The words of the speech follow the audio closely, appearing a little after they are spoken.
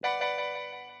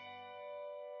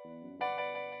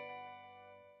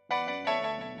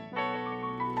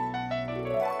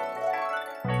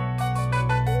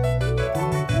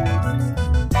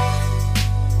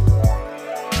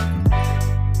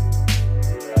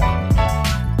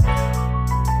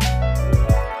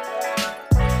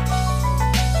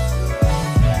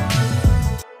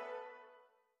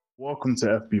Welcome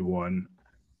to FB1.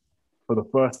 For the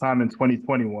first time in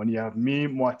 2021, you have me,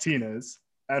 Martinez.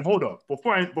 And hold up,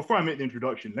 before I make the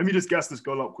introduction, let me just gas this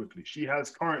girl up quickly. She has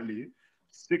currently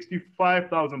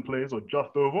 65,000 plays, or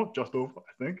just over,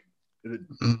 I think. Is it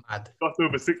Mad. just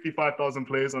over 65,000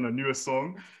 plays on her newest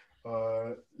song,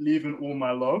 Leaving All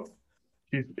My Love.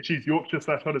 She's Yorkshire /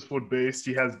 Huddersfield based.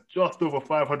 She has just over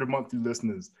 500 monthly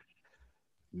listeners.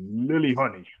 Lily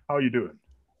Honey, how are you doing?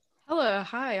 Hello,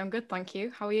 hi, I'm good, thank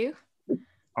you. How are you?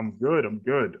 I'm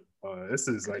good. This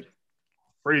is like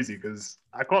crazy because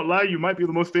I can't lie, you might be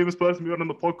the most famous person we've had on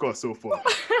the podcast so far.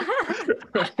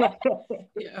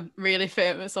 Yeah, really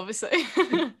famous, obviously.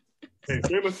 Hey,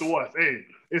 famous to us. Hey,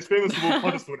 it's famous for both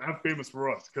Huddersfield and famous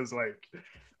for us because, like,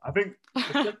 I think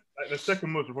the second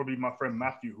most would probably be my friend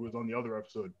Matthew, who was on the other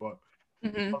episode. But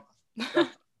that's the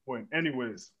point.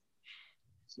 Anyways,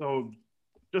 so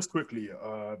just quickly,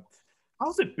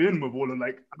 how's it been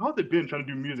trying to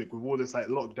do music with all this like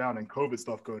lockdown and COVID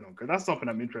stuff going on? Because that's something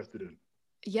I'm interested in.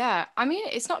 Yeah, I mean,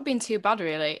 it's not been too bad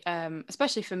really,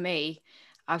 especially for me.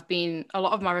 A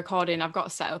lot of my recording I've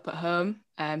got set up at home,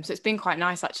 so it's been quite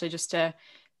nice actually just to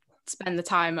spend the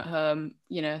time at home,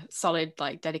 solid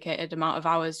like dedicated amount of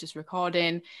hours just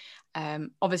recording.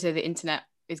 Obviously the internet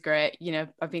is great,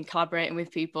 I've been collaborating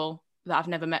with people that I've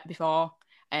never met before.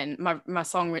 And my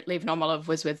song Leaving All My Love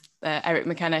was with Eric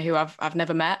McKenna, who I've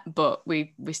never met, but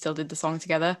we still did the song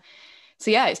together. So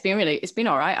yeah, it's been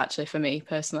all right actually for me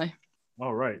personally.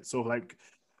 All right. So like,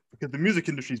 because the music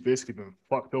industry's basically been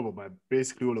fucked over by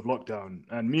basically all of lockdown.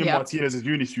 And me and Martinez as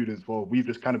uni students, well, we've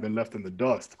just kind of been left in the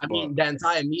dust. I mean, the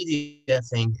entire media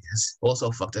thing is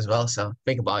also fucked as well. So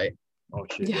think about it. Oh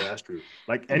shit, yeah, that's true.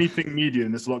 Like anything media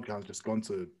in this lockdown just gone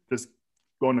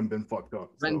and been fucked up.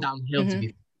 Went downhill to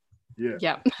be.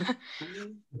 Yeah.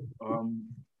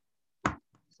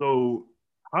 So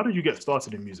how did you get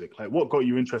started in music? Like what got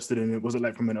you interested in it? Was it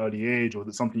like from an early age, or was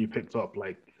it something you picked up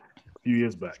like a few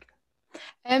years back?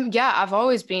 Yeah, I've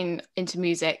always been into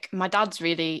music. My dad's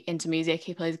really into music.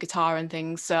 He plays guitar and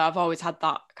things. So I've always had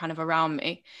that kind of around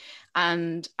me.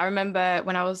 And I remember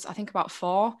when I was, I think about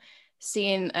 4,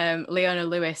 seeing Leona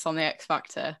Lewis on the X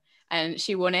Factor, and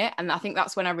she won it. And I think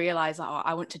that's when I realized that,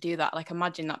 I want to do that. Like,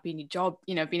 imagine that being your job,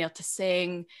 being able to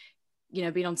sing,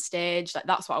 being on stage. Like,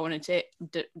 that's what I wanted to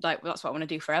do. Like, that's what I want to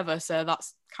do forever. So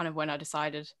that's kind of when I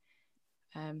decided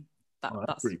that's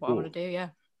what cool. I want to do. Yeah.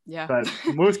 Yeah. Like,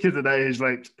 most kids at that age,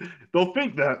 like, they'll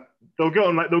think that they'll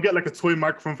get like a toy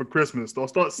microphone for Christmas. They'll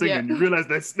start singing. You realize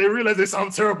they realize they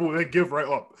sound terrible. They give right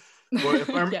up. But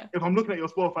if I'm looking at your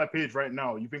Spotify page right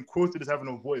now, you've been quoted as having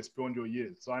a voice beyond your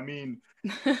years. So I mean,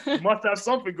 you must have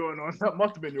something going on. That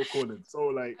must have been your calling. So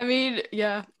like, I mean,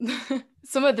 yeah.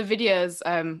 Some of the videos,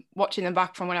 watching them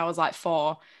back from when I was like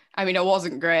 4. I mean, I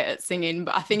wasn't great at singing,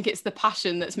 but I think it's the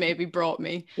passion that's maybe brought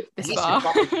me this far.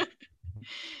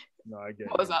 No, I get it.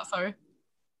 What was that? Sorry.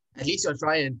 At least you're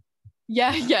trying.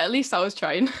 Yeah. At least I was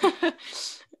trying. Did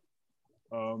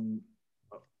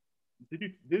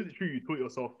it true you taught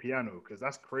yourself piano? Because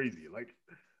that's crazy. Like.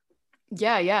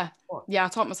 Yeah. I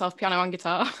taught myself piano and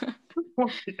guitar.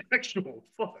 Actual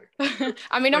fuck.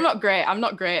 I mean, I'm not great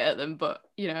at them, but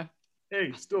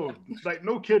Hey, still, like,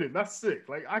 no kidding. That's sick.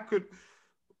 Like, I can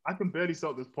barely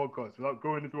start this podcast without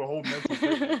going through a whole mental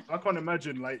breakdown. I can't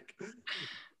imagine like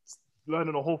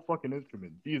learning a whole fucking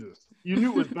instrument. Jesus. You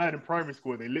knew it was bad in primary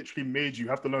school. They literally made you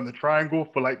have to learn the triangle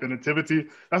for like the nativity.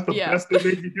 That's the best they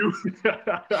made you do.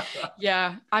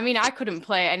 Yeah. I mean, I couldn't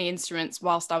play any instruments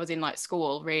whilst I was in like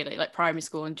school, really, like primary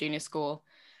school and junior school.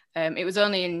 It was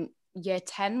only in year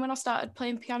 10 when I started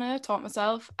playing piano, taught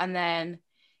myself, and then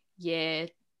year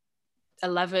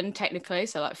 11 technically,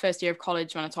 so like first year of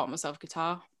college when I taught myself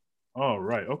guitar. Oh,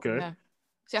 right. Okay. Yeah.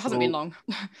 So it hasn't been long.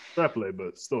 Fair play,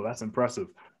 but still, that's impressive.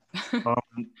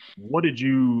 What did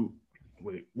you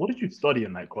study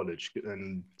in like college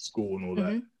and school and all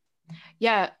that?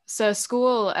 Yeah, so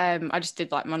school, I just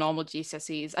did like my normal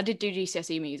GCSEs. I did do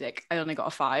GCSE music. I only got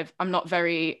a 5. I'm not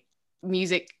very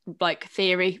music like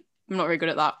theory. I'm not very good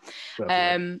at that.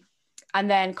 And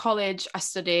then college, I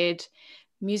studied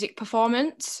music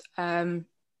performance at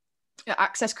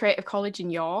Access Creative College in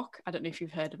York. I don't know if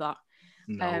you've heard of that.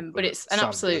 No, but it's an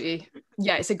absolutely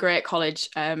it's a great college,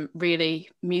 really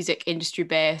music industry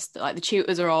based. Like the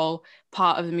tutors are all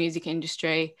part of the music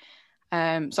industry,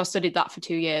 so I studied that for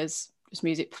 2 years, just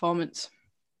music performance.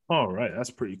 All right, that's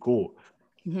pretty cool.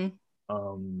 Mm-hmm.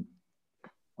 I'm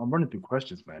running through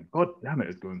questions, man. God damn it,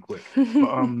 it's going quick.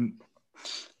 But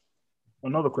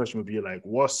another question would be like,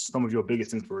 what's some of your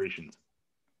biggest inspirations?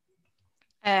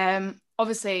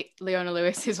 Obviously, Leona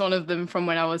Lewis is one of them from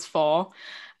when I was 4,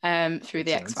 through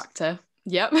the X Factor.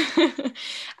 Yep.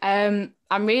 I'm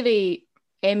really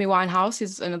Amy Winehouse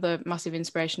is another massive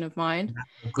inspiration of mine.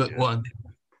 Good one.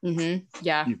 Mm-hmm.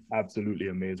 Yeah. She's absolutely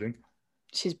amazing.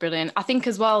 She's brilliant. I think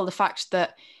as well the fact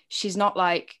that she's not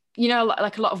like, you know,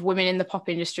 like a lot of women in the pop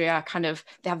industry are kind of,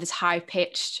 they have this high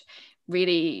pitched,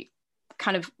 really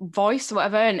kind of voice or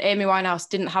whatever. And Amy Winehouse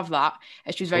didn't have that.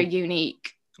 And she was very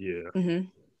unique. Yeah. Mm-hmm.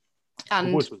 And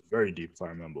her voice was very deep, if I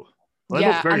remember. Well,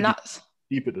 yeah, and that's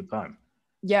deep at the time.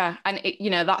 Yeah, and it, you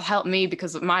know, that helped me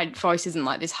because my voice isn't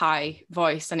like this high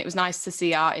voice, and it was nice to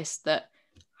see artists that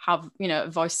have, you know, a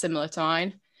voice similar to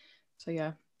mine. So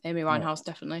yeah, Amy Winehouse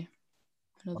definitely.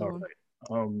 Another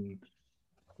one.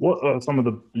 What are some of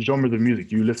the genres of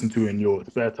music you listen to in your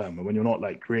spare time, or when you're not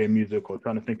like creating music or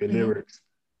trying to think of lyrics?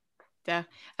 Yeah,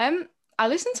 I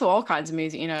listen to all kinds of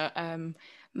music. You know,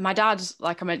 my dad,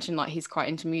 like I mentioned, like he's quite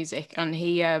into music, and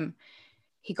he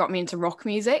got me into rock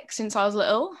music since I was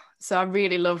little. So I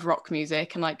really love rock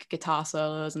music and like guitar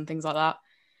solos and things like that.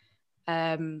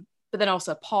 But then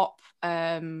also pop,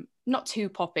 not too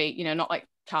poppy, you know, not like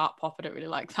chart pop. I don't really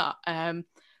like that.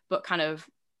 But kind of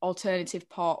alternative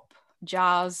pop,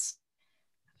 jazz,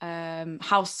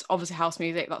 house, obviously house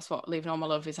music. That's what Leaving All My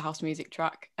Love is, a house music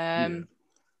track.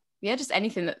 Yeah, just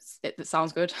anything that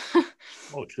sounds good.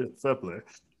 Oh shit, fair play.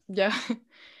 Yeah.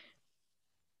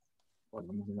 I'm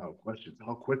running out of questions.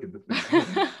 How quick is this thing?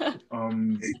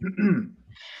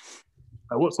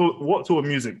 What sort of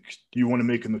music do you want to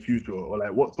make in the future, or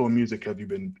like what sort of music have you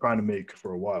been trying to make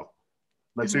for a while?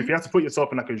 Like, so if you had to put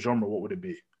yourself in like a genre, what would it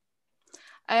be?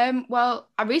 Well,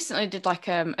 I recently did like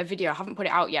a video. I haven't put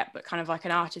it out yet, but kind of like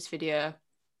an artist video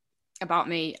about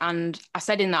me. And I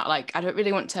said in that, like, I don't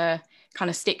really want to kind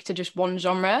of stick to just one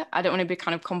genre. I don't want to be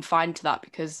kind of confined to that,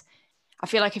 because I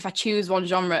feel like if I choose one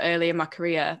genre early in my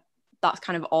career, that's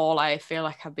kind of all I feel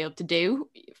like I'll be able to do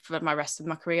for my rest of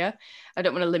my career. I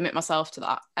don't want to limit myself to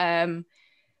that.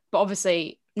 But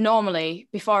obviously, normally,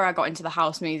 before I got into the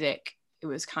house music, it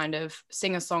was kind of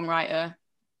singer-songwriter,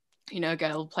 you know,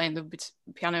 girl playing the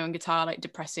piano and guitar, like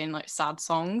depressing, like sad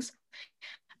songs.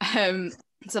 So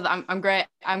that I'm great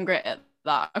at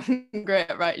that. I'm great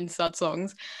at writing sad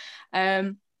songs.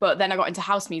 But then I got into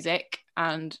house music,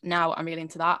 and now I'm really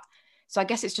into that. So I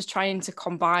guess it's just trying to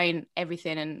combine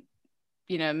everything and,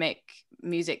 you know, make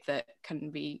music that can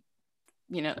be,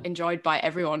 you know, enjoyed by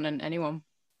everyone and anyone.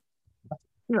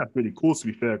 Yeah, that's really cool, to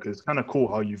be fair, because it's kind of cool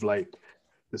how you've like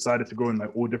decided to go in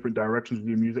like all different directions with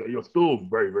your music. You're still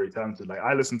very, very talented. Like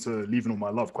I listen to Leaving All My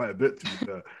Love quite a bit, to be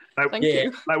fair. Like, Thank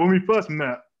you. Like when we first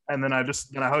met, and then I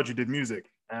heard you did music,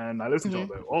 and I listened to it, I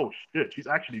was like, oh shit, she's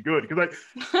actually good. Because like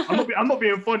I'm not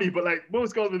being funny, but like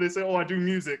most girls, when they say, oh, I do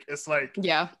music, it's like,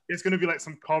 yeah, it's gonna be like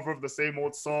some cover of the same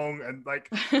old song, and like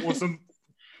or some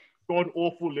god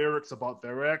awful lyrics about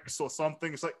their ex or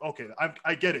something. It's like, okay,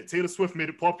 I get it. Taylor Swift made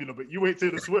it popular, but you ain't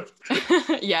Taylor Swift.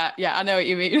 yeah, I know what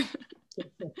you mean.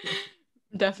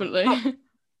 Definitely.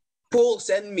 Paul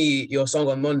sent me your song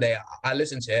on Monday. I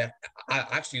listened to it. I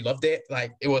actually loved it.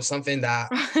 Like, it was something that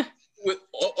we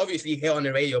obviously hear on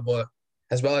the radio, but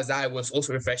as well as that, it was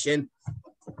also refreshing.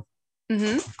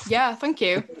 Yeah, thank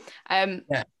you.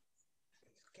 Yeah.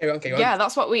 Carry on. Yeah,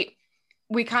 that's what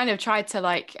we kind of tried to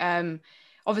like.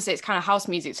 Obviously, it's kind of house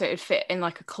music, so it would fit in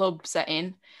like a club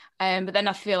setting. But then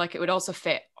I feel like it would also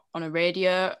fit on a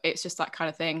radio. It's just that kind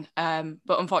of thing.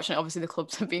 But unfortunately, obviously the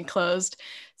clubs have been closed,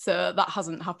 so that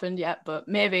hasn't happened yet. But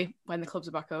maybe when the clubs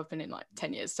are back open in like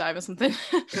 10 years time or something.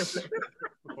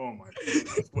 Oh my God,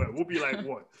 I swear, we'll be like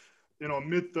what, you know,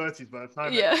 mid-30s by the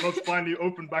time the clubs finally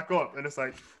open back up, and it's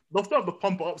like they'll still have the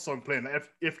Pump It Up song playing. Like,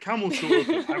 if Camel's still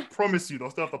open, I promise you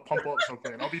they'll still have the Pump It Up song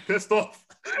playing. I'll be pissed off.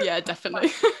 Yeah,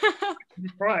 definitely. You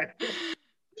cried.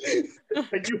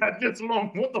 Like, you had this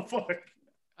long. What the fuck?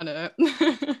 I know.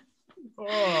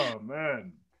 Oh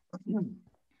man.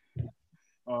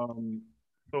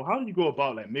 So how do you go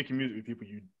about like making music with people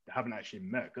you haven't actually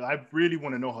met? Because I really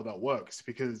want to know how that works,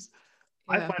 because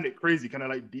I find it crazy kind of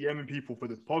like DMing people for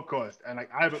this podcast, and like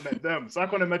I haven't met them. So I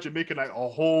can't imagine making like a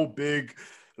whole big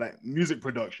like music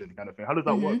production kind of thing. How does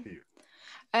that work for you?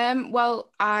 Well,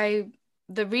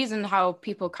 the reason how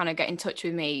people kind of get in touch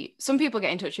with me, some people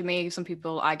get in touch with me, some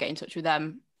people I get in touch with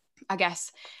them. I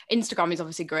guess Instagram is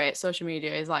obviously great. Social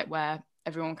media is like where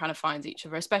everyone kind of finds each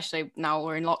other, especially now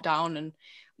we're in lockdown and,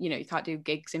 you know, you can't do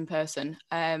gigs in person.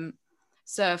 So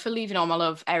So for Leaving All My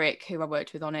Love, Eric, who I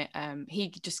worked with on it, he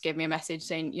just gave me a message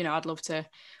saying, you know, I'd love to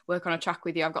work on a track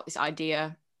with you. I've got this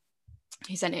idea.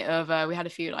 He sent it over. We had a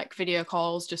few like video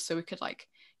calls just so we could like,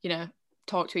 you know,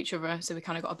 talk to each other. So we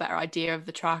kind of got a better idea of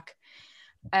the track.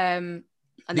 And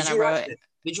then I wrote it.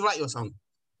 Did you write your song?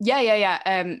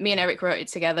 Yeah. Me and Eric wrote it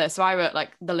together. So I wrote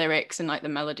like the lyrics and like the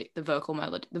melody, the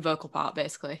vocal part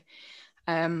basically.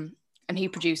 And he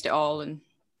produced it all. And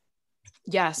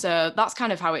yeah, so that's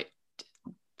kind of how it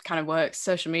kind of works.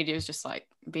 Social media is just like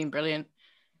being brilliant.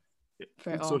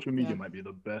 Social media might be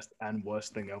the best and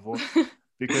worst thing ever.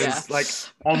 Because like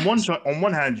on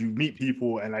one hand you meet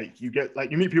people and like you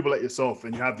meet people like yourself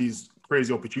and you have these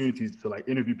crazy opportunities to like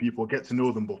interview people, get to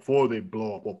know them before they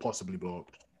blow up or possibly blow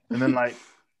up. And then like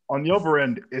on the other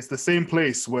end, it's the same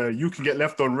place where you can get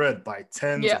left on red by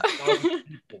tens of thousands of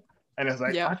people. And it's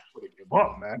like, I just want to give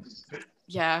up, man.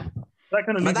 Yeah. That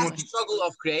kind of but that's the struggle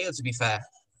of creators, to be fair.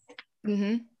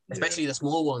 Especially the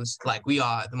small ones like we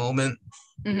are at the moment.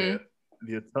 Yeah.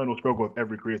 The eternal struggle of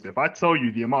every creator. If I tell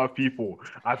you the amount of people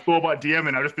I thought about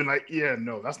DMing, I've just been like, yeah,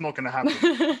 no, that's not gonna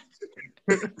happen.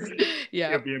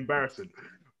 It'd be embarrassing.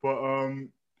 But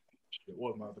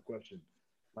what was my other question?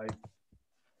 Like,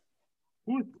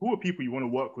 who are people you want to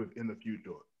work with in the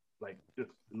future? Like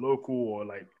just local or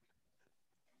like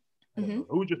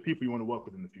who are just people you want to work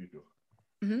with in the future?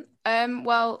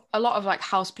 Well, a lot of like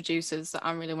house producers that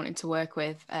I'm really wanting to work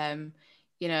with.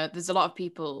 You know, there's a lot of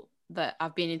people that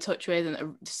I've been in touch with and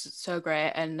are so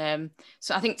great. And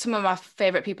so I think some of my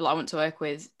favorite people I want to work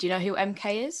with. Do you know who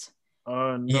MK is?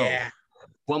 No. Yeah,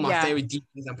 one of my favorite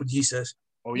DJs and producers.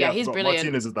 Oh yeah, he's brilliant.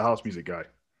 Martinez is the house music guy.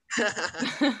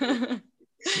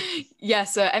 Yeah,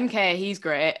 so MK, he's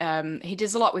great. He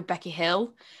does a lot with Becky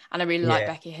Hill, and I really like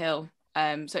Becky Hill.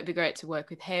 So it'd be great to work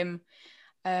with him.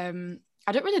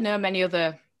 I don't really know many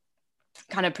other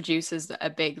kind of producers that are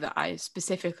big that I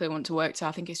specifically want to work to.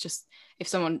 I think it's just if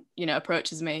someone, you know,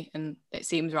 approaches me and it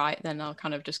seems right, then I'll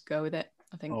kind of just go with it,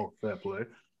 I think. Oh, fair play.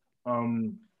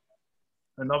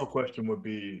 Another question would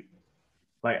be,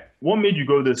 like, what made you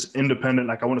go this independent,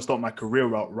 like, I want to start my career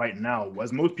route right now?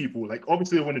 As most people, like,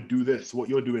 obviously they want to do this, what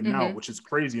you're doing now, which is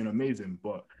crazy and amazing,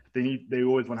 but they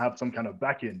always want to have some kind of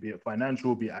back end, be it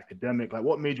financial, be it academic. Like,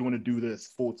 what made you want to do this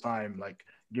full time, like,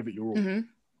 give it your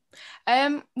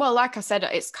all? Well, like I said,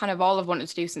 it's kind of all I've wanted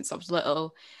to do since I was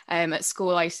little. At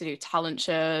school, I used to do talent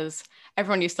shows.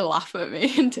 Everyone used to laugh at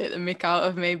me and take the mick out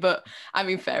of me, but I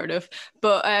mean, fair enough.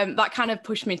 But that kind of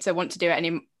pushed me to want to do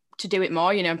it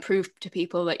more, you know, and prove to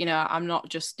people that, you know, I'm not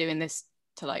just doing this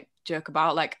to like joke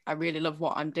about. Like, I really love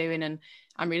what I'm doing and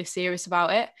I'm really serious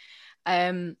about it.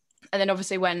 And then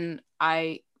obviously when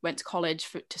I went to college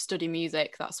to study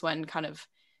music, that's when kind of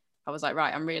I was like,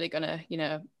 right, I'm really gonna, you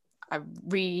know, I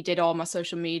redid all my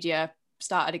social media,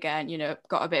 started again, you know,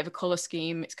 got a bit of a color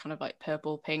scheme. It's kind of like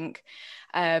purple, pink.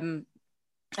 And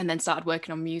then started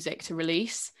working on music to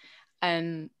release.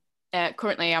 And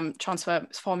currently I'm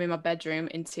transforming my bedroom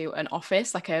into an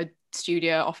office, like a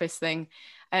studio office thing.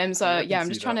 So yeah, I'm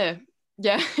just trying to,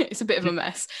 it's a bit of a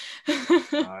mess.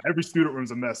 Every student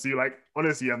room's a mess. So you like,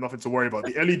 honestly, you have nothing to worry about.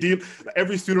 The LED,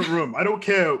 every student room, I don't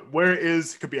care where it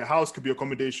is, could be a house, could be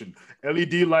accommodation.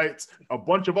 LED lights, a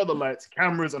bunch of other lights,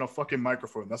 cameras, and a fucking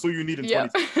microphone. That's all you need in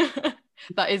 2020.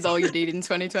 That is all you need in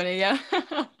 2020, yeah.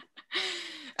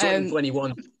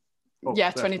 2021. Yeah,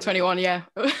 2021, yeah.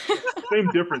 Same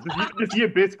difference. This year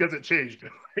basically hasn't changed.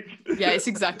 Yeah, it's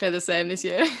exactly the same this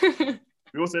year.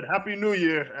 We all said Happy New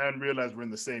Year and realized we're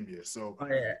in the same year. So, so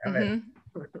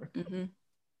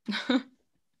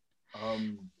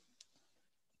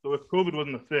if COVID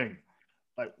wasn't a thing,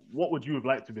 like, what would you have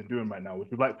liked to have been doing right now? Would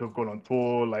you like to have gone on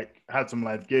tour, like, had some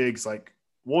live gigs? Like,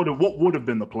 what would have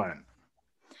been the plan?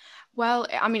 Well,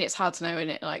 I mean, it's hard to know,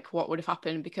 isn't it? Like, what would have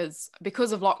happened because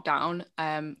of lockdown,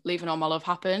 Leaving All My Love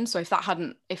happened. So if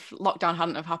lockdown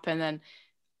hadn't have happened, then,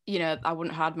 you know, I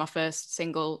wouldn't have had my first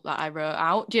single that I wrote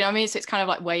out. Do you know what I mean? So it's kind of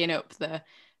like weighing up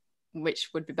which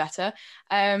would be better.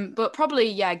 But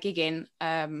probably, gigging.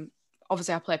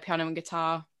 Obviously I play piano and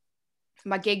guitar.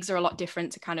 My gigs are a lot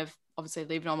different to kind of obviously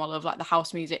Leaving All My Love, like the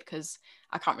house music, because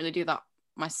I can't really do that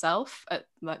myself at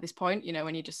like this point, you know,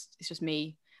 when it's just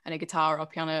me and a guitar or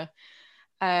piano.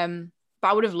 But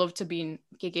I would have loved to be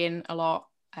gigging a lot.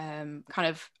 Kind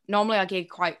of normally I gig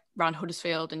quite around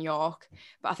Huddersfield and York,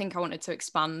 but I think I wanted to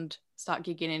start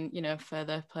gigging in, you know,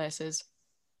 further places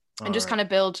and just kind of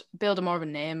build a more of a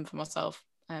name for myself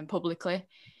publicly.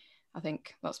 I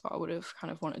think that's what I would have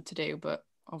kind of wanted to do, but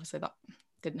obviously that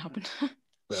didn't happen.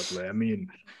 Fair play. I mean,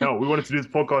 no, we wanted to do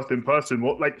this podcast in person.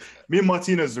 Me and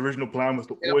Martina's original plan was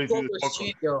to always do this podcast.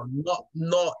 Studio,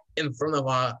 not in front of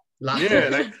our Yeah,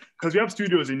 like, because we have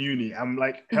studios in uni. I'm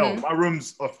like, hell, my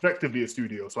room's effectively a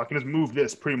studio, so I can just move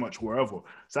this pretty much wherever.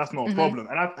 So that's not a problem.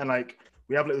 And like,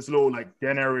 we have like this little like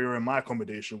den area in my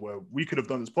accommodation where we could have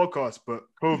done this podcast, but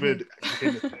COVID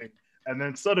became a thing. And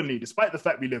then suddenly, despite the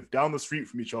fact we live down the street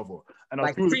from each other, and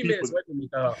like 3 minutes away from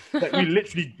each other, like we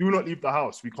literally do not leave the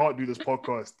house. We can't do this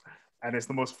podcast, and it's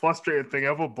the most frustrating thing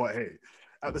ever. But hey,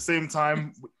 at the same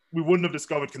time, we wouldn't have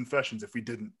discovered Confessions if we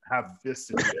didn't have this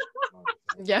situation.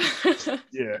 Yeah.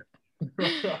 Yeah.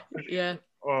 Yeah.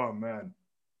 Oh man.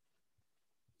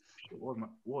 What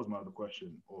was my other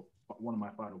question, or one of my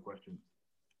final questions?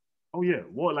 Oh yeah,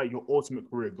 what are like your ultimate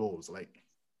career goals? Like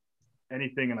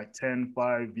anything in like 10,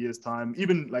 5 years time,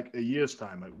 even like a year's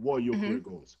time, like what are your career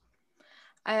goals?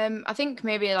 I think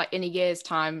maybe like in a year's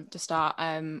time to start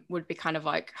would be kind of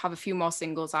like have a few more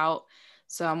singles out.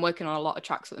 So I'm working on a lot of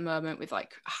tracks at the moment with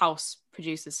like house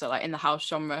producers, so like in the house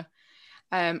genre.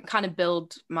 Kind of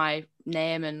build my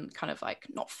name and kind of like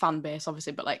not fan base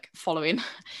obviously, but like following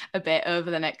a bit over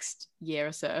the next year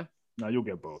or so. No, you'll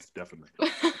get both, definitely.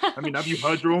 I mean, have you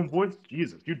heard your own voice?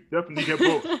 Jesus, you definitely get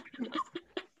both.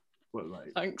 But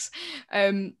like, thanks.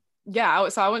 Yeah,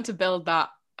 so I want to build that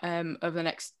over the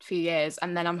next few years,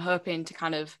 and then I'm hoping to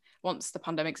kind of, once the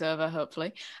pandemic's over,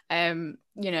 hopefully, you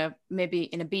know, maybe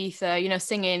in Ibiza, you know,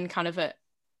 singing kind of at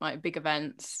like big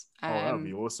events. that'd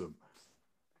be awesome.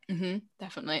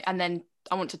 Definitely. And then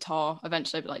I want to tour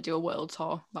eventually, but like do a world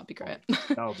tour. That'd be great.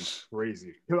 That would be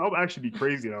crazy. That would actually be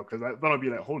crazy now, because then I'd be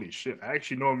like, holy shit, I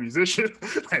actually know a musician.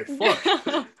 Like,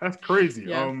 fuck, that's crazy.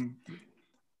 Yeah.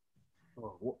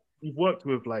 We've worked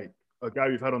with like a guy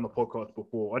we've had on the podcast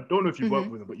before. I don't know if you've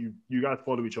worked with him, but you guys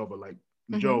follow each other, like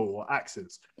Joe or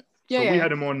Axis. So we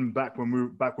had him on back when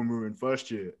we were in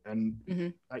first year.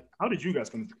 And like, how did you guys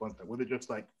come into contact? Was it just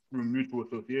like through mutual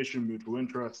association, mutual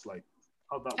interests? Like,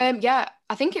 how'd that work? Yeah,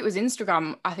 I think it was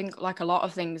Instagram. I think like a lot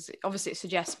of things, obviously it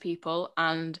suggests people,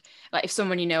 and like if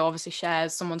someone you know obviously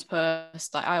shares someone's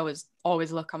post, like I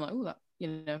always look, I'm like, oh, that, you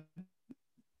know,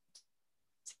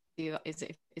 is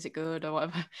it good or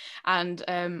whatever. And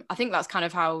I think that's kind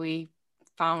of how we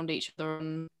found each other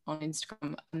on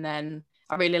Instagram. And then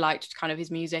I really liked kind of his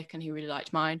music and he really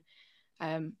liked mine.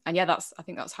 And yeah, I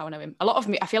think that's how I know him.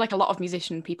 I feel like a lot of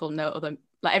musician people know other,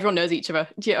 like everyone knows each other.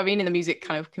 Do you know what I mean? In the music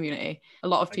kind of community, a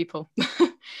lot of people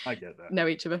I get that. know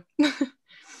each other.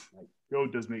 Like, Joe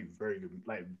does make very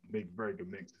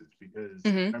good mixes, because I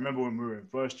remember when we were in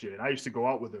first year and I used to go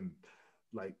out with him,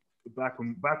 like back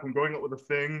when growing up with a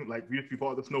thing, like we used to be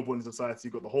part of the Snowboarding Society,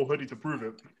 got the whole hoodie to prove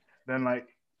it. Then like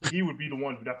he would be the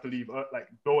one who'd have to leave, like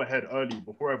go ahead early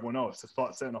before everyone else to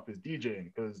start setting up his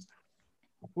DJing, because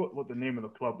what the name of the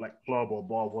club or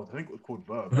bar was. I think it was called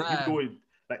Verb. Like, he always,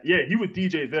 like, yeah, he would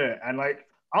DJ there. And like,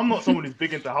 I'm not someone who's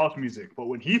big into house music, but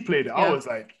when he played it, I was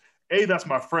like, A, that's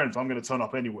my friend, so I'm gonna turn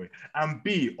up anyway. And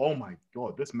B, oh my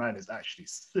god, this man is actually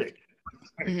sick.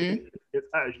 It's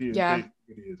actually insane.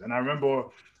 It is. And I remember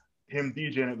him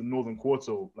DJing at the Northern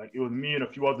Quarter. Like, it was me and a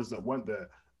few others that went there,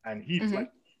 and he like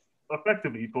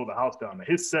effectively he tore the house down.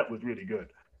 His set was really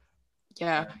good.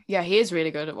 Yeah, he is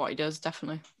really good at what he does,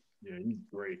 definitely. Yeah, he's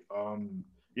great.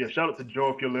 Yeah, shout out to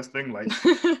Joe if you're listening. Like,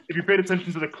 if you paid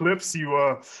attention to the clips, you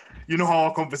know how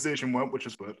our conversation went, which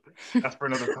is good. That's for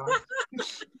another time.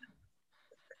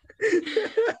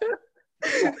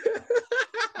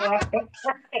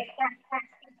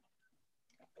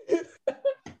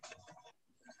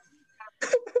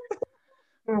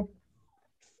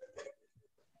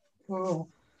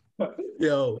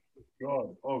 Yo.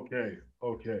 God. Okay.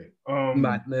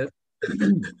 Madness.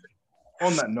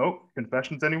 On that note,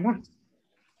 confessions, anyone?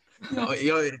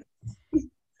 Yo.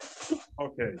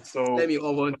 Okay, so let me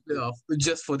over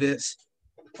just for this.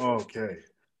 Okay.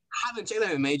 I haven't checked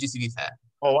them in ages, to be fair.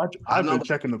 Oh, I've been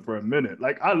checking them for a minute.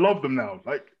 Like, I love them now.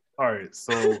 Like, all right,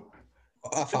 so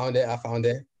I found it.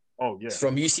 Oh yeah. It's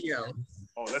from UCL.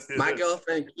 Oh, that's it.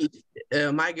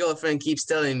 My girlfriend keeps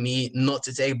telling me not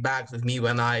to take bags with me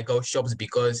when I go shops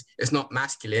because it's not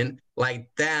masculine. Like,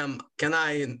 damn, can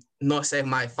I not save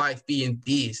my 5p in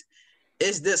peace?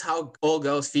 Is this how all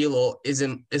girls feel, or is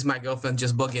my girlfriend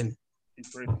just bugging? He's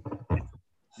crazy.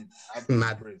 He's absolutely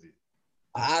mad. Crazy.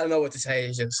 I don't know what to say.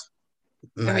 It's just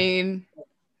mad. I mean,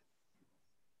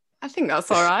 I think that's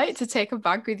all right to take a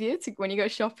bag with you when you go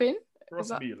shopping.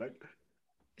 Trust me, like,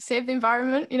 save the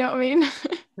environment, you know what I mean?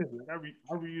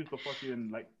 I reuse the fucking,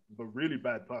 like, the really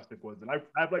bad plastic ones, and I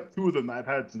have like 2 of them that I've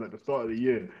had since like the start of the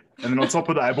year. And then on top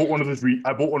of that, I bought one of those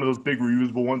big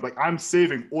reusable ones. Like, I'm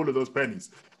saving all of those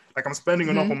pennies. Like, I'm spending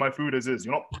enough on my food as is.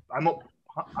 I'm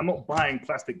not buying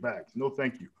plastic bags. No,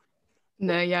 thank you.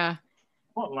 No, yeah.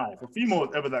 Not lying. If a female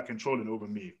is ever that controlling over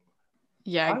me,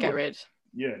 yeah, get rid.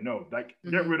 Yeah, no, like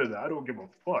get Mhm. rid of that. I don't give a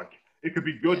fuck. It could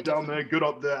be good Yeah, down there, good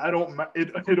up there. I don't.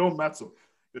 It don't matter.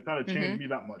 You're trying to change Mhm. me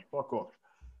that much. Fuck off.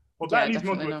 Well, Yeah,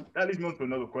 definitely not. that leads me on to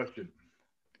another question.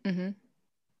 Mhm.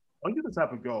 Are you the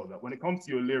type of girl that when it comes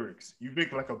to your lyrics, you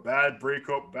think like a bad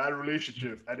breakup, bad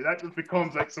relationship, and that just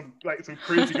becomes like some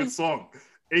crazy good song,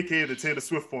 aka the Taylor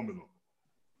Swift formula?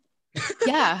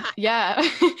 Yeah, yeah.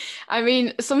 I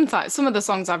mean, sometimes some of the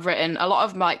songs I've written, a lot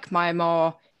of like my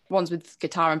more ones with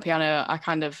guitar and piano, I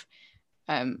kind of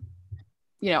um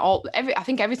I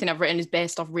think everything I've written is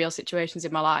based off real situations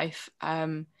in my life.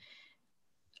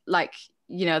 Like,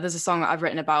 there's a song that I've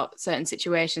written about certain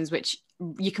situations which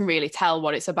you can really tell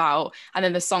what it's about. And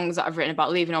then the songs that I've written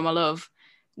about leaving all my love,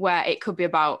 where it could be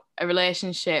about a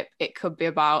relationship, it could be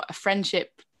about a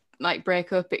friendship, like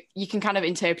breakup. You can kind of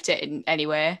interpret it in any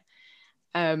way.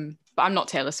 But I'm not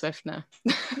Taylor Swift now.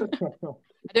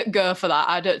 I don't go for that.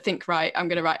 I don't think, right, I'm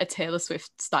going to write a Taylor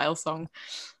Swift style song.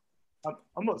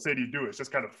 I'm not saying you do. It's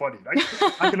just kind of funny.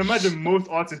 Like, I can imagine most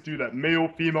artists do that, male,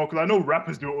 female, because I know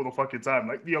rappers do it all the fucking time.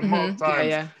 Like the amount of Yeah, times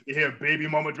yeah. you hear "Baby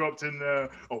Mama" dropped in there,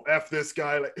 oh F this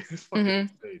guy, like it's fucking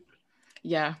insane.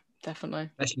 Yeah, definitely.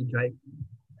 Especially Drake.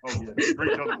 Oh yeah,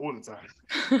 Drake does it all the time.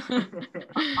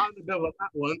 On the bill of that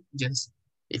one, just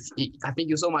I think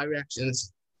you saw my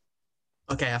reactions.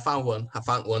 Okay, I found one.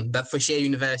 That for Shea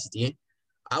University,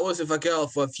 I was with a girl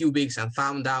for a few weeks and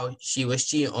found out she was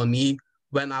cheating on me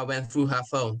when I went through her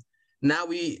phone. Now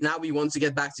we want to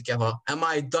get back together. Am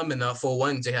I dumb enough for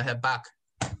wanting to get her back?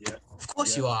 Yeah, Of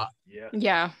course yeah, you are. yeah.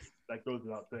 Yeah. That goes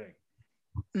without saying.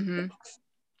 Mm-hmm.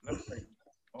 That's like,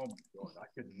 oh my god, I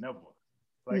could never.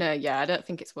 Like, No, yeah, I don't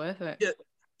think it's worth it. Yeah,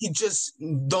 you just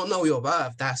don't know your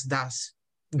worth. That's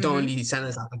the only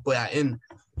sentence I can put that in.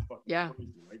 Yeah.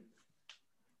 Crazy. Like,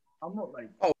 I'm not like,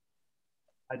 Oh.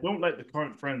 I don't like the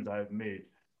current friends I've made.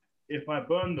 If I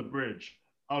burn the bridge,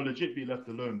 I'll legit be left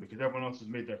alone because everyone else has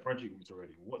made their friendship groups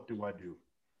already. What do I do?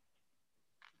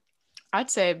 I'd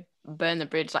say burn the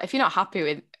bridge. Like if you're not happy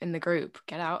with in the group,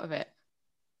 get out of it.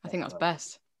 I think that's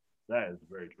best. That is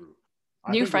very true.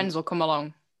 New friends will come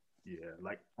along. Yeah,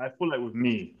 like I feel like with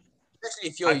me, especially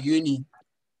if you're uni.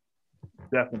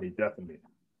 Definitely.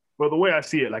 But the way I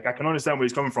see it, like I can understand where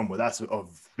he's coming from, but that's a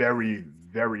very,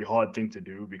 very hard thing to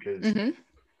do because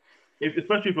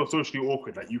especially if you're socially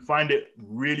awkward, like you find it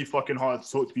really fucking hard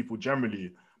to talk to people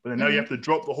generally. But then now you have to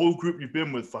drop the whole group you've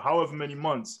been with for however many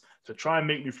months to try and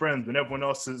make new friends when everyone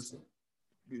else has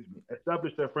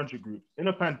established their friendship group. In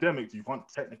a pandemic, you can't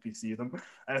technically see them.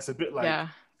 And it's a bit like,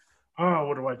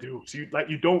 what do I do? So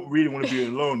you don't really want to be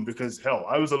alone because hell,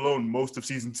 I was alone most of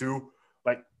season 2.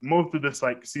 Like most of this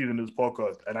season of this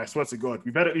podcast, and I swear to God,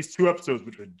 we've had at least 2 episodes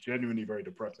which were genuinely very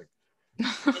depressing.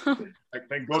 Like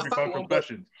thank God we found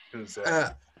confessions.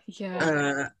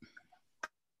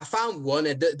 I found one,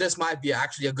 and this might be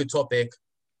actually a good topic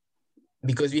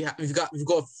because we've got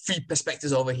 3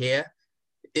 perspectives over here.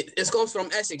 It comes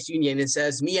from Essex Union. It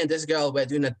says, me and this girl were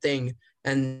doing a thing,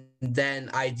 and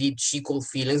then she called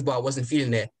feelings, but I wasn't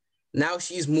feeling it. Now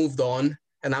she's moved on,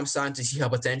 and I'm starting to see her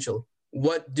potential.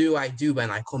 What do I do when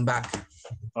I come back?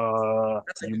 You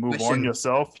move on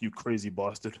yourself, you crazy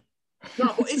bastard.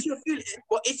 No, but if you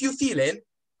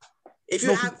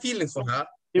have feelings for her,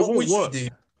 what would you do?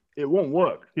 It won't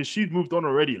work because she's moved on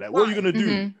already. Like, what are you gonna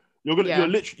do? You're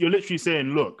literally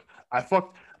saying, look, I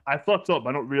fucked up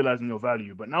by not realizing your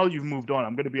value, but now you've moved on.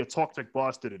 I'm gonna be a toxic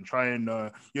bastard and try and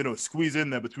squeeze in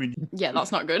there between you. Yeah,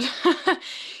 that's not good.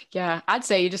 Yeah, I'd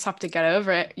say you just have to get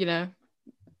over it.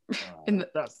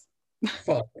 That's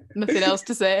nothing else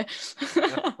to say.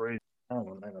 That's crazy. Hang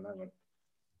on.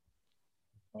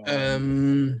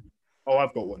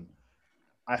 I've got one.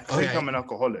 I think I'm an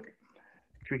alcoholic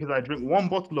because I drink 1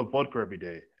 bottle of vodka every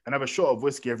day and have a shot of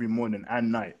whiskey every morning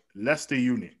and night. Leicester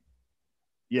Uni.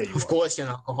 Yeah, of course you're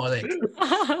an alcoholic.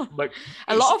 Like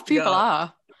a lot of people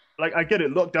are. Like I get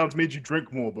it, lockdowns made you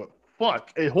drink more, but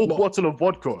fuck, a whole bottle of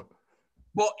vodka.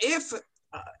 But if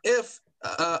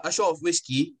a shot of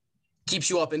whiskey keeps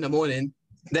you up in the morning,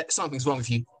 that something's wrong with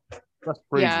you. That's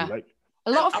crazy. Yeah. Like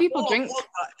a lot of people drink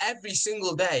every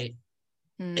single day.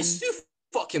 It's too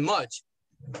fucking much.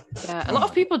 Yeah, a lot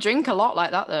of people drink a lot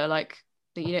like that though, like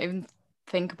that you don't even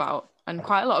think about, and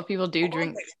quite a lot of people do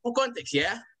drink. For context,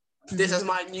 this is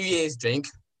my New Year's drink.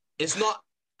 It's not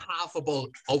half a bowl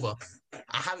over.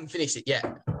 I haven't finished it yet.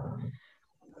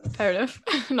 Fair enough.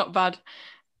 Not bad.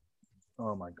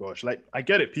 Oh my gosh! Like I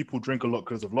get it, people drink a lot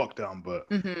because of lockdown, but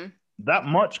that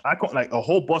much, I can't. Like a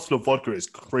whole bottle of vodka is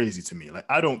crazy to me. Like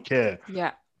I don't care.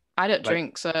 Yeah, I don't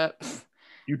drink, so.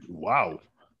 Wow.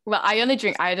 Well, I'd only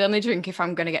drink if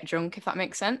I'm gonna get drunk, if that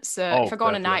makes sense. So Oh, if I go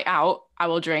on fair a play. night out, I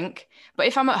will drink. But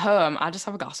if I'm at home, I just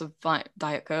have a glass of like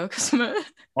Diet Coke or something. Do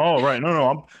Oh, right. No, you know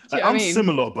what I I'm mean?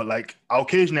 similar, but like I'll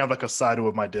occasionally have like a cider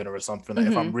with my dinner or something. Like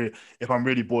Hmm. if I'm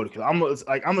really bored, because I'm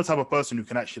the type of person who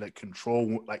can actually like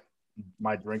control like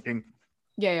my drinking.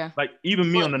 Yeah, yeah. Like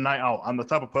even me on But the night out, I'm the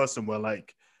type of person where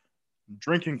like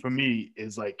drinking for me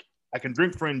is like I can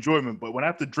drink for enjoyment, but when I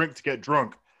have to drink to get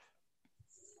drunk,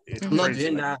 it's I'm not Hmm. crazy.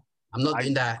 doing Like that. I'm not I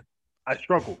doing that. I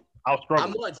struggle. I'll I'm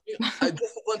struggle. not.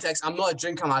 Just for context, I'm not a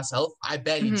drinker myself. I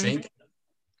barely Hmm. drink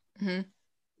Hmm.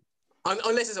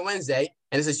 unless it's a Wednesday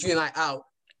and it's a student night out.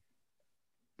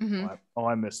 Hmm.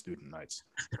 I miss student nights.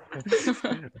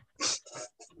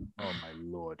 Oh my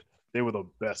lord, they were the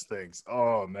best things.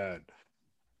 Oh man,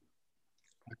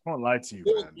 I can't lie to you,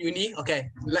 Work man. uni.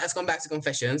 Okay, let's come back to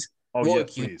confessions. Oh yeah,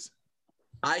 Work uni. please.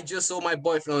 I just saw my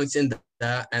boyfriend on Tinder,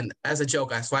 and as a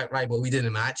joke, I swiped right, but we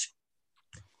didn't match.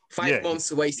 Five Yeah,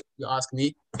 months away, you ask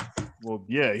me. well,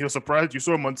 yeah, he was surprised you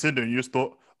saw him on Tinder and you just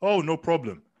thought, oh, no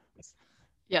problem.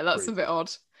 Yeah, that's a Crazy. bit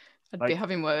odd. I'd be Like,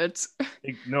 having words.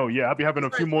 no, yeah, I'd be having a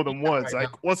few more than words. Right now.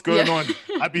 Like, what's Yeah. going on?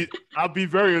 I'd be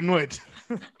very annoyed.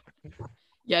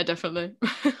 Yeah, definitely.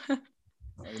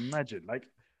 Imagine, like,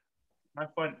 can I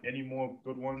find any more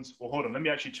good ones? Well, hold on, let me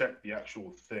actually check the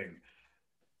actual thing.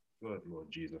 Good Lord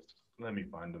Jesus, let me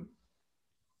find them.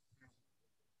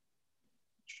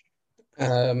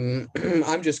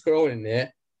 I'm just scrolling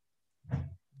there.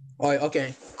 Oh,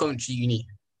 okay, country uni.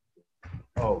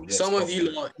 Oh yes, Some of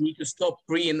you lot need to stop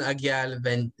preying a girl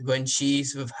when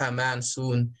she's with her man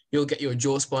soon. You'll get your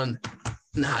jaw spun.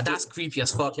 Nah, that's creepy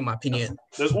as fuck in my opinion.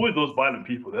 there's always those violent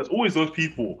people. There's always those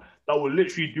people that will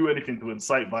literally do anything to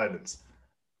incite violence.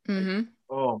 Like, Hmm.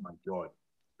 oh my god.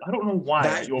 I don't know why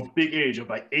That at your big age of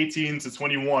like 18 to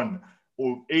 21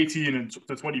 or 18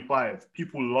 to 25,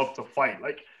 people love to fight.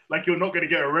 Like you're not gonna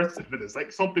get arrested for this.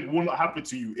 Like something will not happen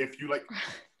to you if you like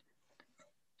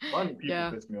violent people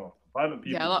Yeah. piss me off. Violent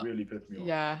Yeah, people really piss me off.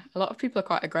 yeah, a lot of people are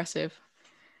quite aggressive.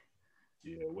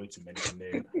 Yeah, way too many to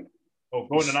name. Oh,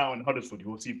 going out in Huddersfield, you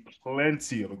will see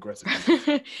plenty of aggressive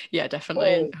people. Yeah,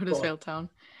 definitely in oh god. Huddersfield Town.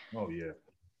 Oh yeah.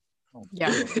 Oh,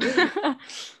 Yeah. God.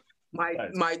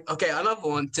 My okay, another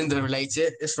one Tinder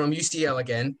related is from UCL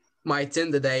again. My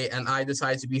Tinder day and I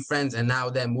decided to be friends, and now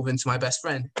they're moving to my best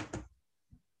friend.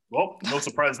 Well, no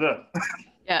surprise there.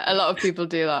 Yeah, a lot of people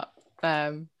do that.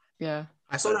 Yeah.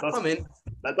 I saw that That's coming.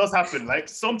 that does happen. Like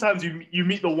sometimes you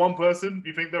meet the one person,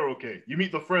 you think they're okay. You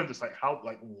meet the friend, it's like how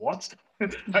like what?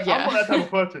 Like I'm not that type Yeah.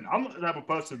 of person. I'm not that type of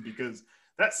person because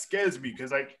that scares me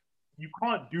because like you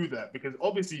can't do that because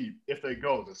obviously if they're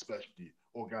girls especially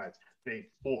or guys, they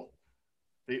fought.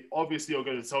 They obviously are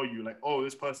going to tell you like, oh,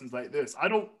 this person's like this. I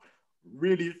don't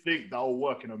really think that will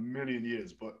work in a million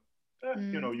years, but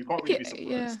you can't If really you, be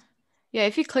yeah. surprised. Yeah,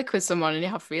 if you click with someone and you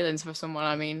have feelings for someone,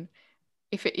 I mean,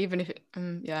 if it,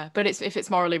 yeah, but it's if it's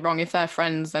morally wrong, if they're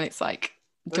friends, then it's like,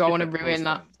 do I Especially if want to they're close ruin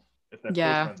that? friends. If they're close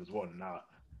Yeah, friends as well, nah,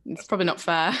 it's that's probably not crazy.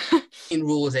 fair. In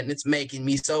rules, and it's making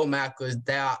me so mad because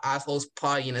there are assholes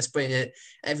partying and spreading it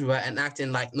everywhere and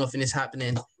acting like nothing is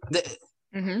happening.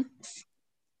 Hmm.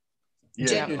 Yeah, Yeah, I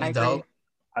Genuinely, agree. though,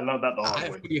 I learned that the hard I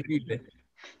way. fully agree with it.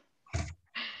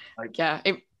 Like Yeah,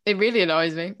 it really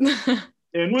annoys me. it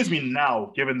annoys me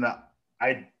now, given that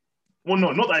well,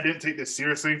 no, not that I didn't take this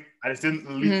seriously. Hmm. I just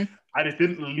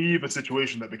didn't leave a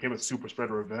situation that became a super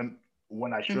spreader event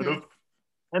when I should Hmm. have.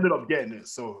 Ended up getting it,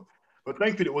 so, but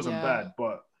thankfully it wasn't Yeah, bad.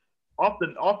 But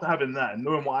after having that and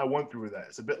knowing what I went through with that,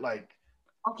 it's a bit like,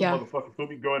 how come yeah, motherfuckers still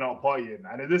be going out partying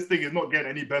and this thing is not getting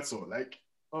any better? Like,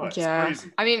 oh, it's yeah.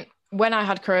 crazy. I mean, when I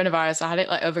had coronavirus, I had it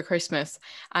like over Christmas,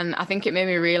 and I think it made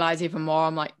me realize even more.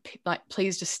 I'm like,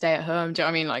 please just stay at home. Do you know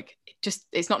what I mean? Like, just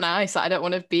it's not nice. I don't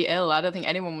want to be ill. I don't think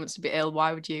anyone wants to be ill.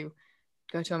 Why would you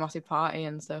go to a massive party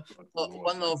and stuff?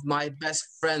 One of my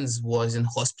best friends was in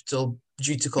hospital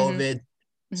due to Hmm. COVID,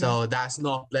 Hmm. so that's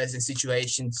not a pleasant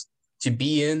situation to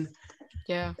be in.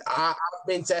 Yeah. I've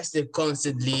been tested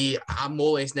constantly. I'm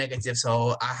always negative,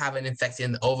 so I haven't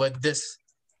infected over this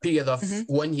period of Hmm.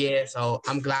 1 year. So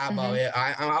I'm glad about Hmm. it.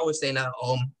 I'm always staying at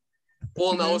home.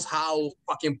 Paul Hmm. knows how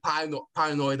fucking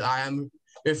paranoid I am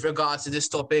with regards to this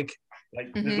topic. Like,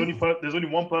 Hmm. there's only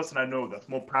one person I know that's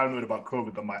more paranoid about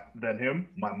COVID than him,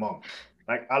 my mom.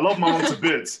 Like, I love my mom to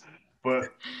bits,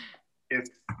 but it's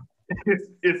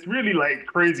it's really like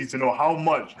crazy to know how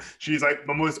much she's like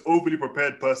the most overly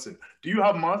prepared person. Do you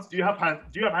have masks? Do you have hand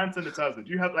sanitizer? Do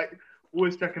you have like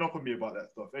always checking up on me about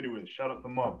that stuff? Anyways, shout out to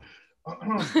mom. I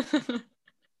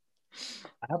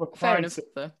have a Fair crying. enough,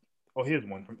 though. Oh, here's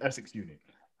one from Essex Uni.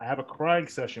 I have a crying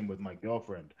session with my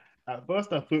girlfriend. At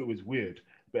first, I thought it was weird,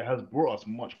 but it has brought us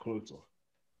much closer.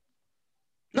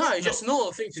 No, it's just a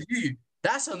normal thing to do.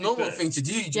 That's a normal thing to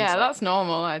do. Yeah, that's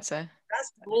normal, I'd say.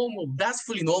 That's normal. That's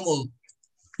fully normal.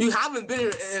 You haven't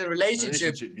been in a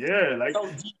relationship. Yeah, like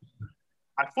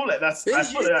I feel like that's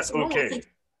okay.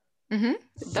 Me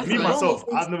myself,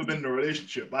 I've never been in a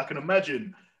relationship, but I can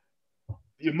imagine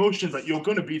the emotions that you're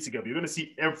gonna be together. You're gonna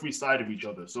see every side of each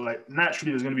other. So like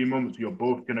naturally, there's gonna be moments where you're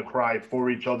both gonna cry for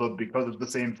each other because of the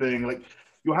same thing. Like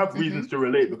you'll have reasons to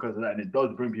relate because of that, and it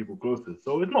does bring people closer.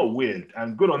 So it's not weird,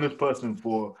 and good on this person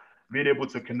for being able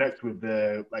to connect with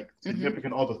their like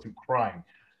significant other through crying.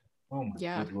 Oh my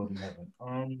God, Lord in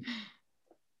heaven.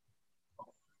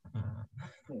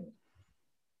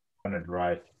 Kind of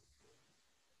dry.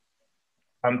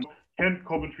 Kent,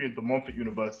 Coventry, and De Montfort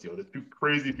University are the two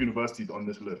craziest universities on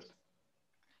this list.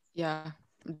 Yeah,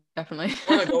 definitely.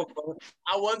 I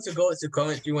want to go to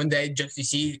Coventry one day just to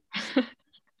see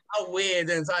how weird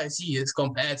the entire city is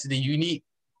compared to the uni.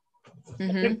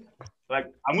 Like,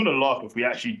 I'm gonna laugh if we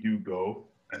actually do go,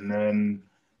 and then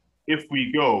if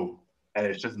we go and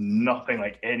it's just nothing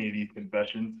like any of these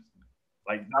confessions,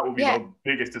 like that would be the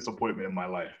biggest disappointment in my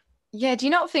life. Yeah, do you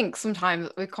not think sometimes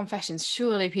with confessions,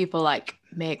 surely people like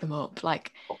make them up?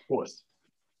 Like, of course,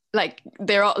 like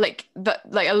they're all like that.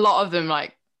 Like a lot of them,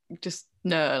 like just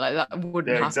no, like that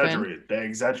wouldn't happen. They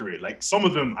exaggerate. Like some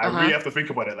of them, I really have to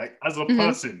think about it. Like as a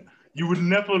person, you would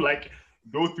never like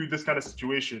go through this kind of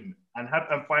situation and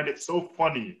find it so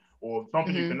funny or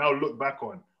something you can now look back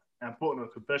on and put on a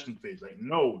confession page. Like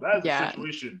no, that's a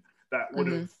situation that would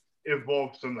have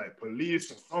involved some like police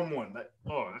or someone. Like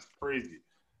that's crazy.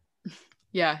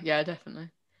 Yeah, definitely.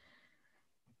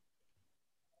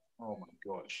 Oh my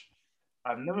gosh.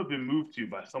 I've never been moved to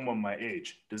by someone my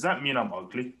age. Does that mean I'm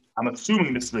ugly? I'm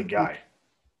assuming this is a guy.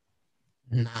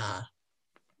 Nah.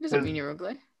 Doesn't mean you're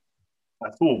ugly.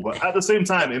 That's all. But at the same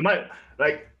time, it might,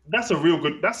 like, that's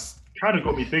kind of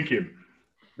got me thinking.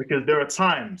 Because there are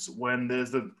times when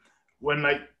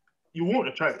like, you won't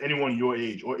attract anyone your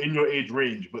age or in your age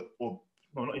range,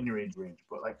 not in your age range,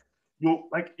 but like,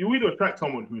 you either attract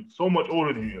someone who's so much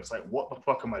older than you, it's like, what the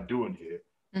fuck am I doing here?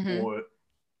 Or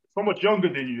so much younger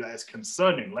than you that is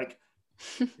concerning. Like,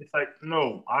 it's like,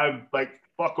 no, I'm like,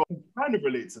 fuck off. I kind of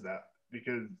relate to that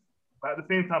because at the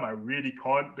same time, I really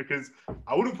can't because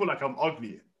I wouldn't feel like I'm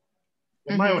ugly.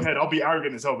 In my own head, I'll be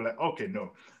arrogant as hell, be like, okay,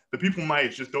 no. The people my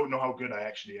age just don't know how good I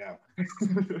actually am.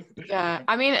 Yeah,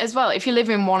 I mean, as well, if you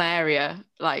live in one area,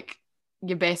 like,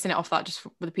 you're basing it off that just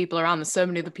with the people around. There's so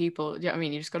many other people. Do you know what I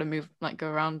mean? You just got to move, like, go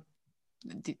around.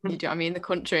 You know what I mean? The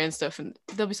country and stuff, and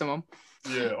there'll be someone.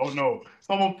 Yeah. Oh no!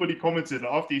 Someone fully commented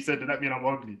after he said, "Does that mean I'm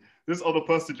ugly?" This other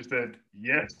person just said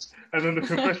yes, and then the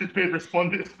confession page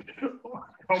responded, "Oh,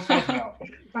 come on now,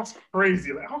 that's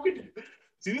crazy! Like, how could you?"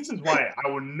 See, this is why I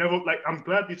will never like. I'm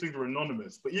glad these things are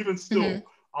anonymous, but even still,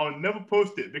 I'll never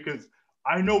post it because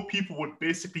I know people would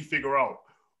basically figure out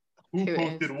who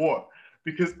posted what.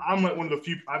 Because I'm like one of the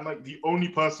few. I'm like the only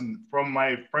person from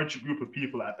my friendship group of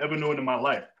people I've ever known in my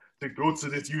life to go to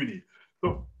this uni.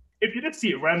 So if you just see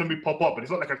it randomly pop up, and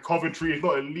it's not like a Coventry, it's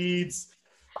not a Leeds.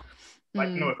 Like,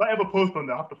 no, if I ever post on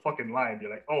there, I have to fucking lie and be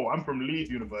like, oh, I'm from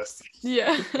Leeds University.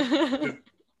 Yeah.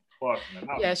 Fuck, man,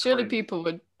 yeah, surely people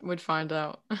would find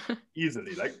out.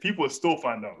 Easily. Like, people would still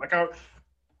find out. Like,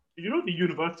 the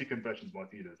university confessions,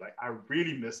 Martinez, like, I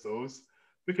really miss those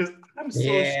because I'm so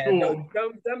sure.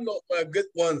 Them not the good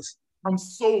ones. I'm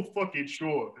so fucking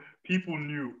sure people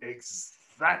knew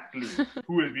exactly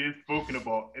who was being spoken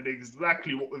about and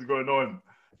exactly what was going on.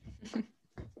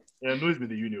 Yeah, it annoys me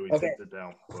the uni always takes it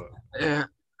down. But...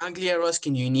 Anglia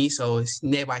Ruskin Uni, so it's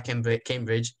nearby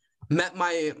Cambridge. Met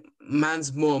my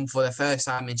man's mom for the first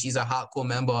time, and she's a hardcore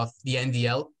member of the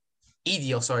NDL.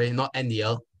 EDL, sorry, not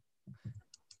NDL.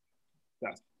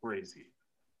 That's crazy.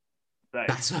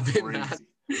 That's a bit crazy.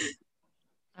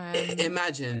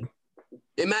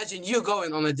 Imagine you're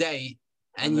going on a date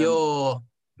and your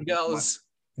girl's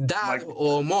dad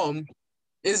or mom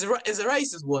is a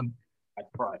racist one. I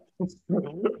cried.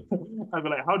 I'd be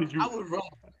like, how did you? I would run.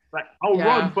 Like, I'll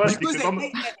run first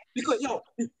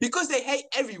because they hate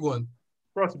everyone.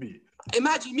 Trust me.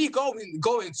 Imagine me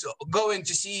going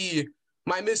to see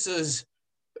my missus'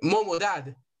 mom or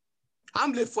dad.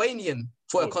 I'm Lithuanian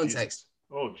for a context.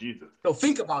 Jesus. Oh Jesus. So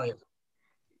think about it.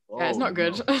 Yeah, it's not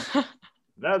good. No.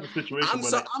 That's a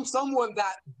situation I'm someone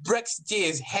that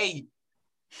Brexiteers hate.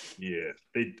 Yeah,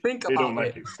 they don't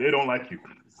like you. They don't like you.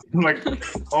 Like,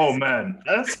 oh man,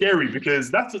 that's scary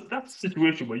because that's a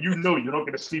situation where you're not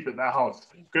going to sleep in that house.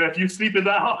 Because if you sleep in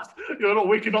that house, you're not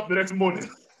waking up the next morning.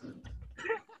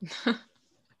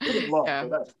 Yeah.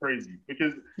 That's crazy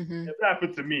because if that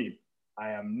happened to me,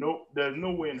 there's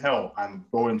no way in hell I'm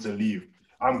going to leave.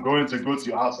 I'm going to go to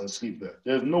your house and sleep there.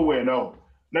 There's no way in hell.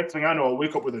 Next thing I know, I'll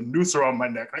wake up with a noose around my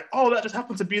neck. Like, oh, that just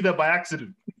happened to be there by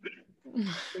accident.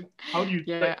 How do you?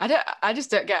 Yeah, I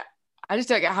just don't get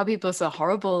how people are so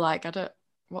horrible. Like,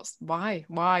 why?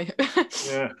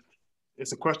 Yeah,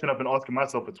 it's a question I've been asking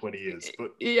myself for 20 years.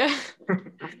 But yeah.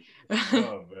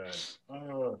 Oh man,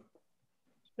 I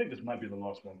think this might be the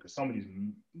last one because some of these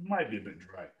might be a bit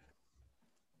dry.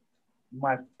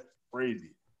 Might be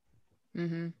crazy.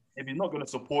 Mm-hmm. If he's not going to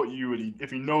support you, and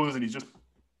if he knows and he's just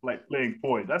like playing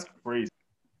coy, that's crazy.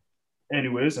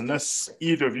 Anyways, unless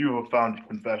either of you have found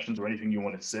confessions or anything you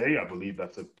want to say, I believe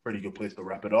that's a pretty good place to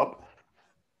wrap it up.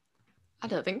 I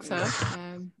don't think so.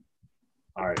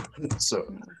 All right, so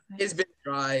It's been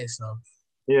dry, so.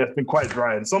 Yeah, it's been quite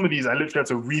dry. And some of these I literally had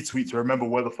to retweet to remember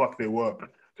where the fuck they were.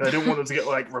 Because I didn't want them to get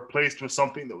like replaced with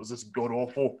something that was just god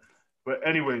awful. But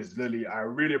anyways, Lily, I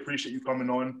really appreciate you coming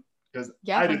on. Because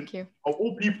thank you. Of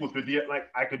all people to DM, like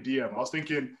I could DM, I was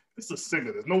thinking, this is a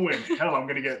singer. There's no way in hell I'm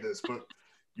gonna get this. But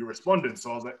you responded,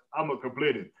 so I was like, I'm not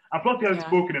complaining. And plus, you haven't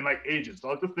spoken in like ages, so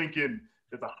I was just thinking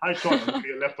there's a high chance I'm gonna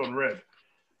get left on red.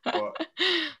 But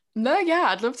no, yeah,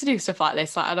 I'd love to do stuff like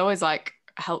this. Like, I'd always like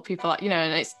help people, like, you know,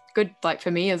 and it's good like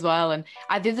for me as well. And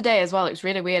the other day as well, it was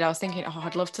really weird. I was thinking, oh,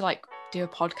 I'd love to like do a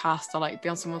podcast or like be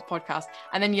on someone's podcast,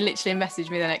 and then you literally messaged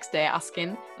me the next day asking,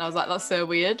 and I was like, that's so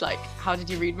weird. Like, how did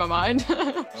you read my mind?